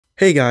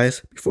Hey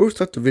guys, before we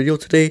start the video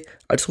today,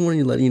 I just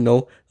wanted to let you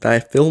know that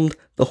I filmed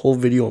the whole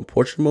video in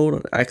portrait mode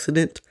on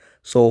accident,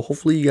 so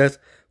hopefully you guys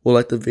will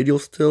like the video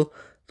still.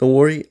 Don't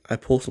worry, I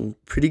pulled some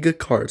pretty good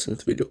cards in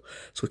this video,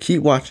 so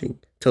keep watching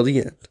till the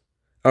end.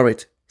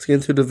 Alright, let's get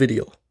into the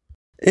video.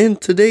 In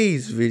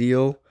today's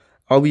video,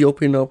 I'll be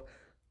opening up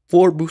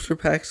 4 booster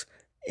packs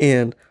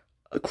and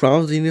a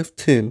Crown Zenith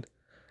tin.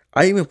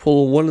 I even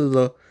pulled one of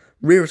the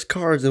rarest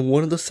cards in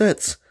one of the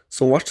sets,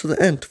 so watch to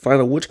the end to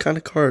find out which kind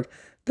of card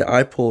that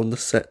I pulled in the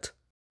set.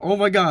 Oh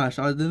my gosh,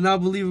 I did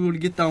not believe we would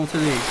get that one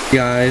today. Hey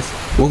guys,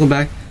 welcome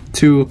back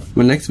to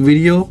my next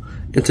video,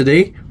 and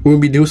today we're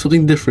going to be doing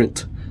something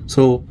different.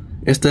 So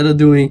instead of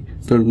doing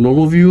the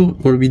normal view,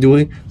 we're going to be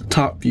doing the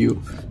top view.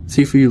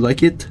 See if you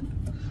like it.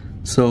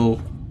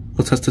 So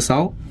we'll test this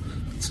out.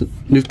 It's a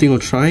new thing we're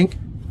trying.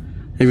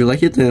 If you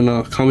like it, then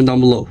comment down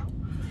below.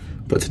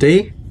 But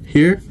today,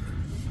 here,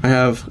 I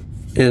have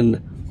an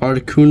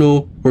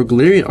Articuno or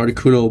Galarian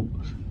Articuno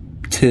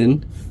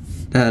tin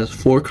that has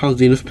 4 Crown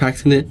Zenith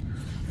packs in it,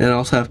 and I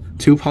also have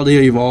 2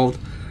 Paldea Evolved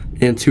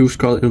and 2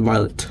 Scarlet and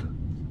Violet.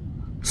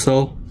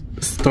 So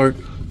let's start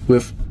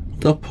with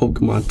the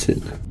Pokemon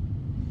tin.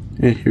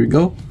 And here we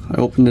go.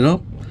 I opened it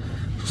up.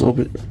 Let's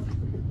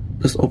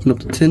open up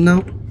the tin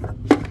now.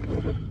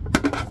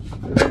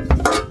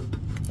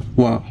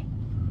 Wow.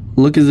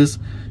 Look at this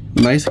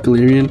nice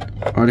Galarian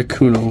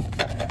Articuno.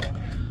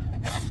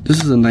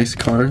 This is a nice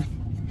card.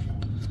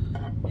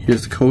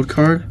 Here's the code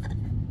card.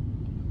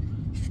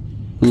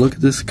 Look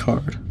at this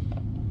card.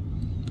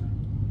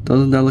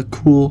 Doesn't that look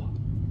cool?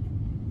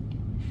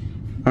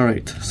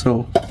 Alright,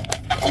 so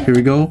here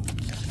we go.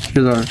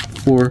 Here's our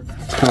 4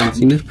 Crown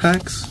Zenith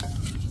packs.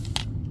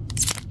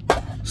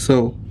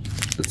 So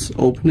let's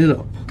open it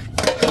up.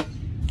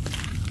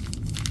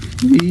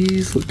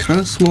 These look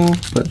kind of small,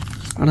 but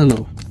I don't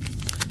know.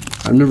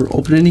 I've never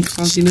opened any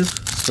Crown Zenith,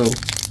 so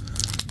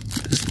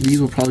these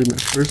were probably my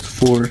first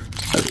 4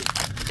 ever.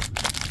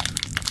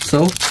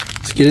 So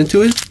let's get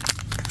into it.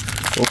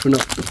 Open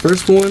up the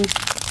first one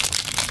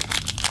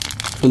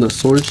from the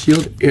Sword and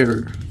Shield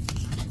Error.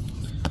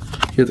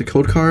 Here's the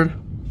code card.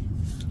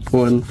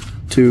 1,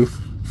 2,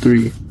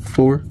 3,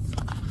 4.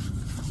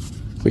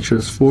 Make sure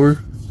it's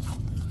 4.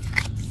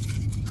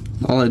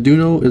 All I do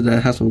know is that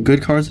it has some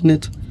good cards in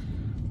it.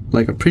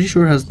 Like, I'm pretty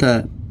sure it has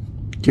that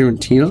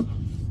Giratina.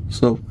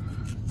 So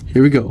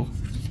here we go.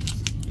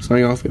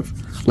 Starting off with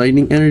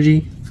Lightning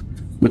Energy,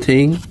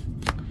 Matang,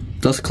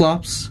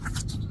 Dusclops,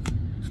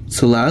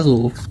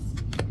 Salazzle,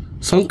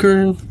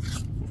 Sunkern,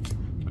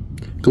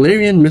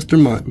 Galarian Mr.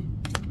 Mime,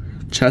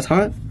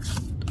 Chatot,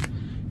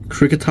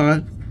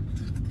 Kricketot,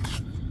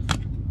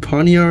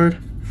 Pawniard,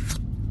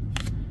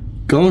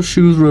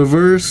 Gumshoe's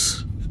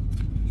Reverse,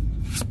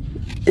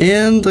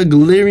 and the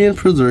Galarian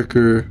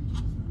Berserker.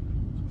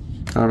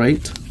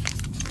 Alright,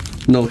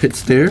 no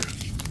hits there.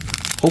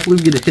 Hopefully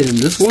we get a hit in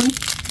this one.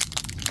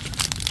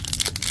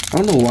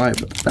 I don't know why,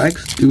 but the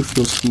bags do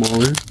feel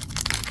smaller.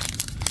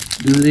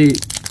 Do they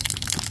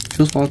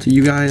feel small to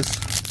you guys?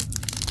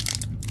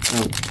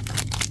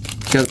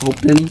 Can't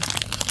open.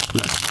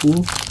 That's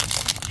cool.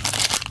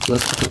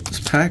 Let's open up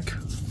this pack.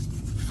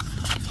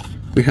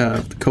 We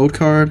have the code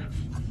card.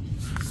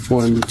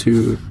 1,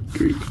 2,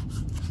 3,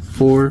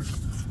 4.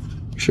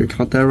 Make sure you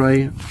count that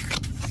right. And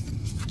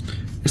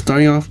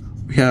starting off,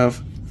 we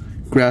have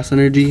Grass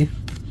Energy,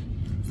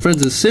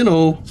 Friends of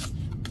Sinnoh,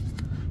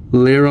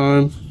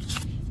 Lairon,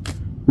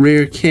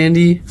 Rare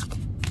Candy,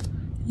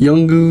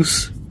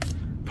 Yungoos,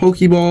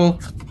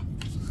 Pokeball,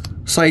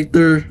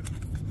 Scyther,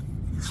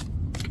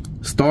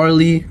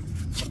 Starly,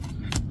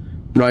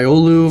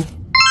 Riolu,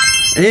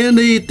 and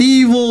a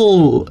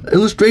Thievul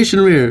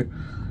illustration rare.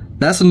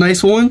 That's a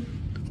nice one.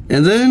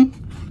 And then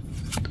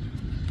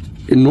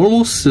a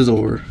normal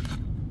Scizor.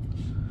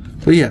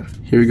 But yeah,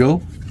 here we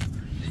go.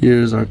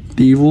 Here's our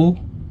Thievul.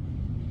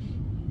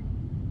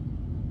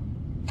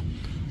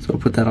 So I'll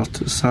put that off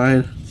to the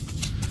side.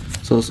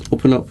 So let's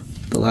open up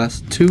the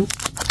last 2.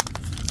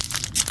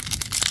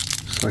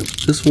 Start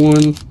with this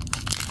one.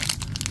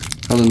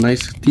 Found a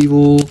nice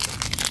Thievul.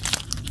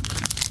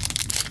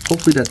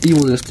 Hopefully that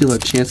Thievul will still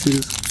have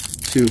chances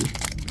to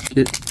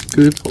get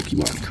good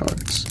Pokemon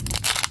cards.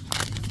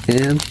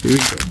 And here we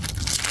go.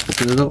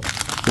 Open it up.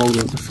 Logo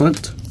at the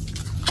front.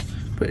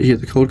 But here's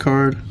the code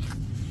card.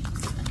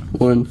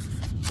 1,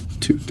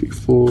 2, 3,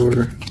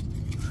 4.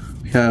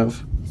 We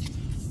have.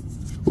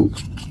 Ooh.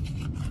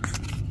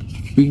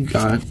 We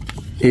got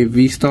a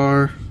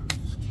V-Star,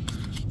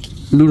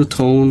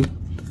 Lunatone,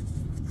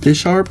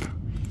 Bisharp,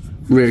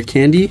 Rare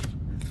Candy,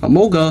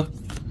 Amoga,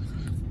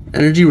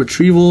 Energy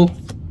Retrieval,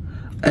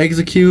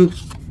 Execute,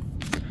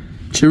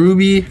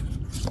 Cherubi,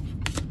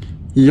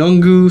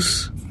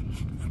 Yungoos.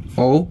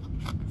 Oh,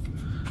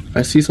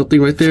 I see something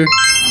right there.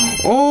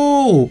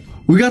 Oh,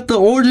 we got the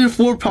Origin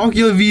 4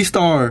 Palkia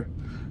V-Star.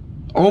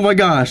 Oh my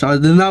gosh, I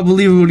did not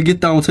believe we would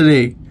get that one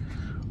today.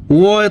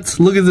 What?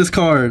 Look at this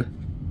card.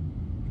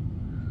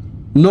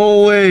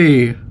 No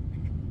way.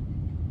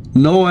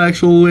 No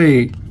actual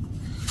way.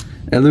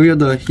 And then we have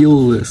the Heal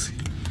List.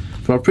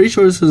 But I'm pretty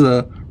sure this is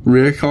a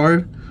rare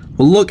card.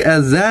 But look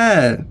at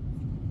that.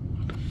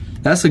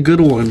 That's a good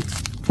one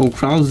from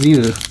Crown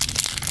Zenith.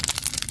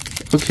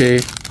 Okay.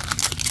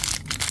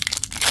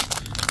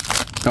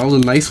 That was a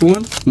nice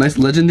one. Nice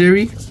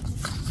legendary.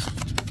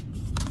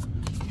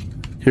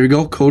 Here we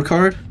go. Code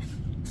card.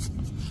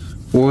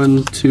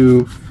 1,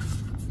 2,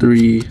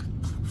 3,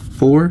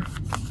 4.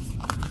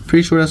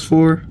 Pretty sure that's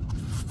 4.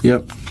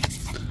 Yep.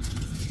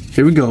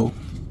 Here we go.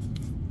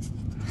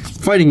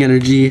 Fighting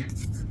Energy.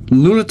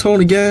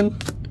 Lunatone again.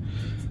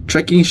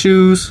 Trekking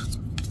Shoes.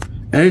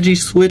 Energy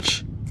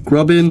Switch.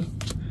 Grubbin.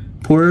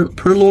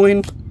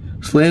 Purloin.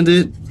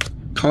 Slanded.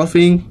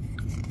 Coughing.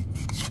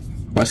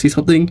 Oh, I see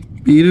something.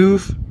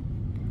 Bidoof.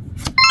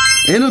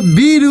 And a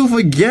Bidoof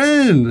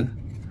again!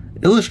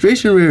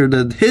 Illustration rare.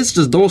 The hits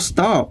just don't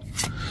stop.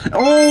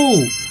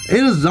 Oh!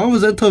 And a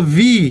Zamazenta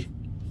V.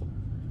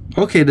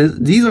 Okay,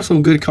 these are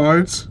some good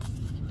cards.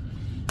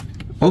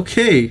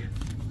 Okay.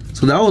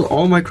 So that was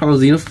all my Crown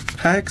Zenith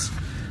packs.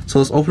 So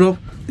let's open up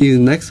these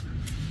next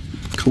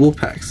couple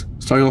packs.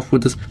 Starting off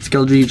with this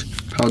Skeldreege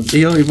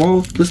Paldea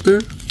Evolved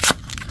blister.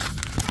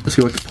 Let's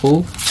see what I can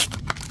pull.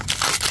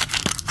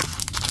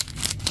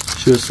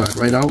 Should slide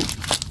right out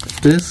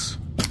like this.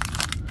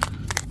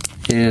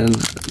 And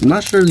I'm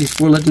not sure these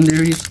 4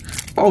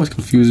 legendaries always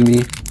confuse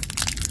me,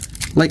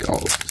 like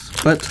always.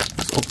 But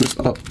let's open this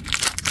up.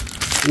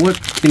 What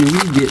can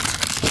we get?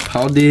 A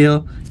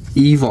Paldea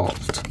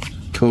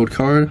Evolved code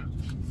card.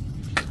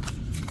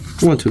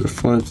 One to the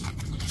front.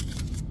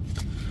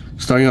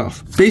 Starting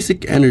off,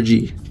 Basic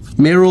Energy,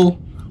 Meryl,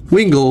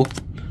 Wingull,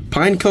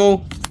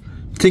 Pineco,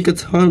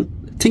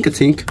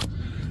 Tinkatink,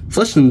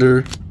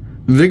 Fletchinder,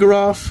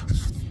 Vigoroth,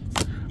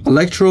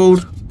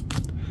 Electrode,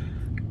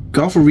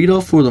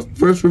 Gothorita for the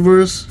first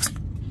reverse,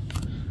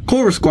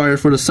 Corvisquire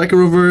for the second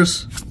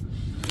reverse,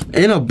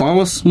 and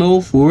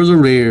Abomasnow for the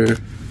rare.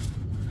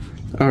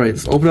 Alright,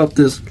 let's open up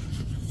this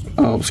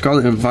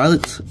Scarlet and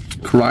Violet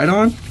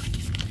Koraidon.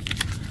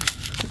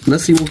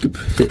 Let's see what we can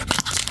hit.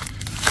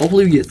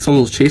 Hopefully we get some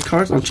of those chase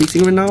cards I'm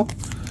chasing right now.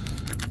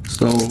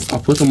 So I'll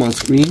put them on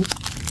screen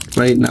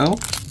right now.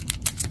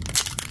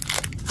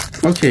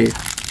 Okay,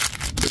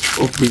 let's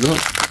open these up.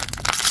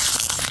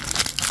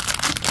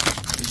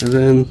 And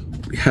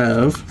then we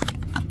have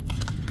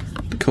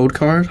the code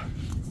card.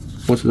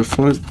 One to the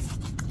front.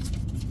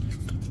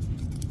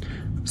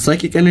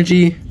 Psychic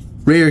Energy,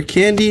 Rare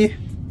Candy,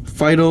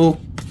 Fido,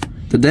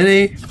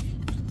 Dedenne,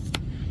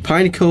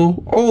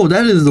 Pineco. Oh,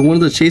 that is one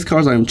of the chase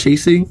cards I'm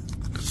chasing.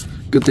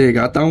 Good thing I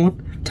got that one.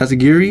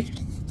 Tatsugiri,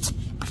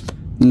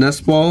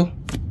 Nestball,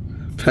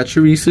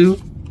 Pachirisu,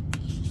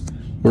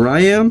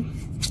 Mariam,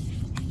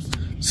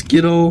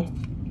 Skittle,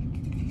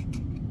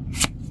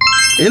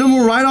 and a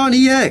Miraidon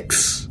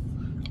EX.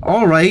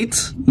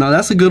 Alright, now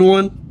that's a good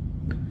one.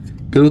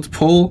 Good with the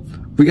pull.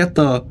 We got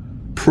the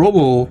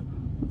promo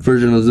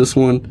version of this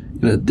one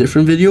in a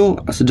different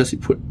video. I suggest you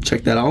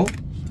check that out.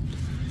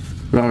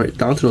 But alright,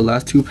 down to the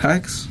last 2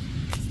 packs.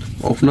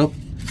 Open up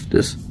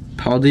this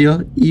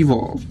Paldea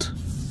Evolved.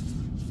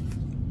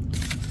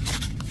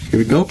 Here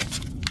we go.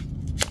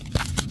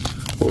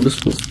 Oh,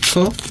 this one's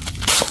tough.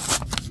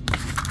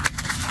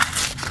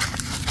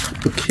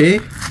 Okay.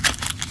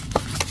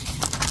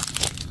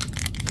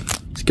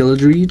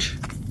 Skeldreege.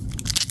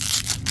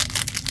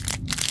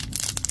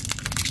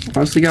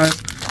 Honestly, guys,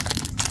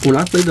 when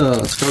I played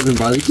the Scarlet and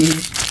Violet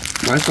games,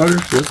 my starter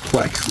was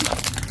Quaxly.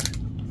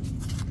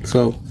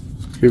 So,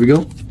 here we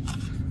go.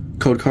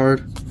 Code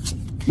card.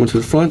 One to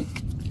the front.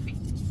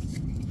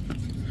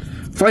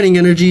 Fighting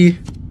Energy.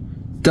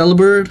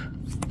 Delibird.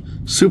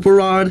 Super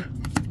Rod.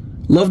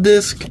 Love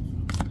Disc.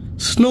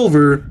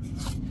 Snover.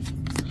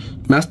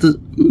 Master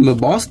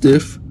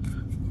Mabostiff.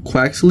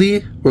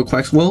 Quaxly or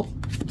Quaxwell.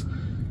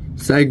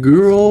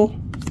 Zaguro.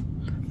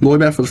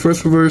 Noibat for the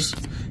first reverse.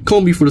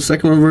 Combi for the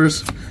second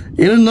reverse.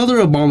 And another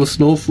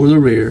Abomasnow for the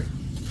rare.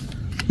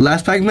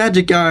 Last pack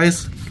magic,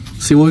 guys.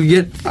 See what we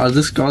get out of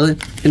this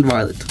Scarlet and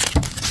Violet.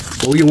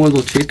 We'll get one of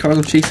those chase cards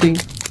I'm chasing.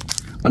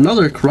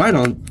 Another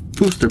Koraidon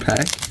booster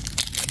pack.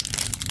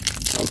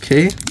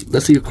 Okay,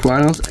 let's see if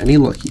Koraidon's any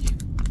lucky.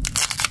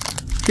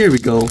 Here we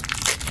go.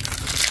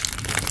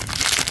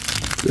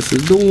 This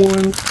is the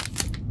one.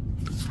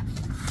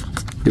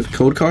 Get the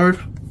code card.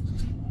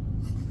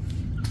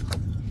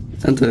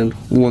 And then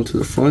one to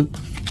the front.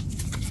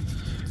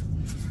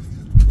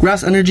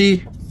 Grass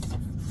Energy,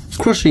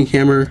 Crushing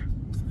Hammer,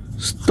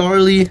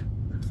 Starly,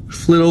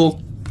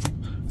 Flittle,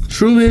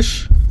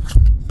 Shroomish,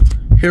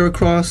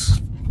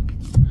 Heracross,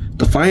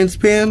 Defiance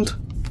Band,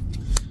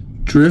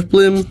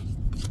 Drifblim,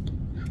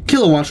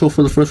 Kilowattrel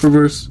for the first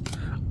reverse,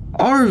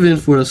 Arvin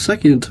for the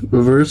second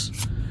reverse,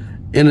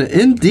 and an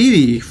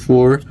Indeedee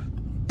for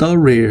the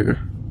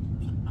rare.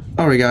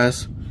 Alright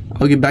guys,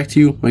 I'll get back to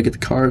you when I get the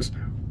cards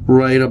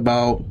right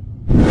about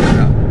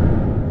now.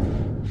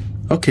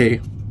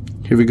 Okay,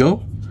 here we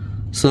go.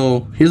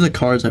 So here's the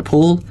cards I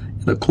pulled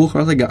and the cool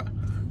cards I got.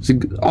 It's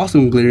an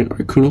awesome Galarian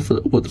Articuno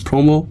with the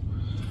promo.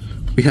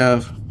 We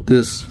have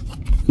this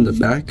in the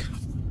back.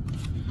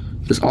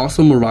 This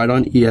awesome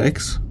Miraidon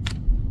EX.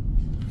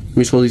 Let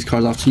me show these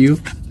cards off to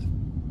you.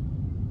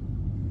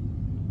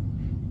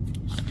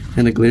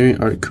 and a Glaring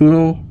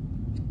Articuno.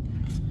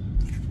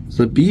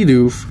 The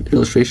Bidoof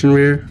illustration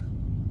rare.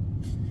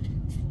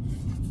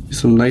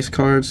 Some nice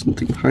cards,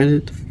 nothing behind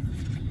it.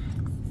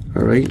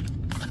 Alright.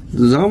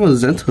 The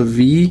Zamazenta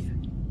V.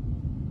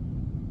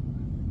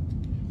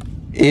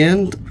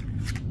 And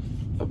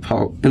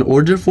an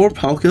Origin 4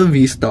 Palkia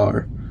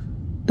V-Star.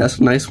 That's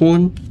a nice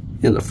one.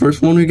 And the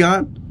first one we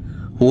got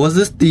was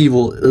this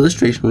Thievul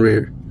illustration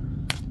rare.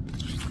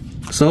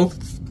 So,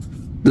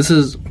 this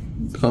is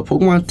a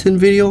Pokemon 10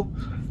 video,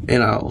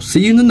 and I'll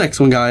see you in the next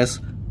one, guys.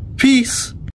 Peace!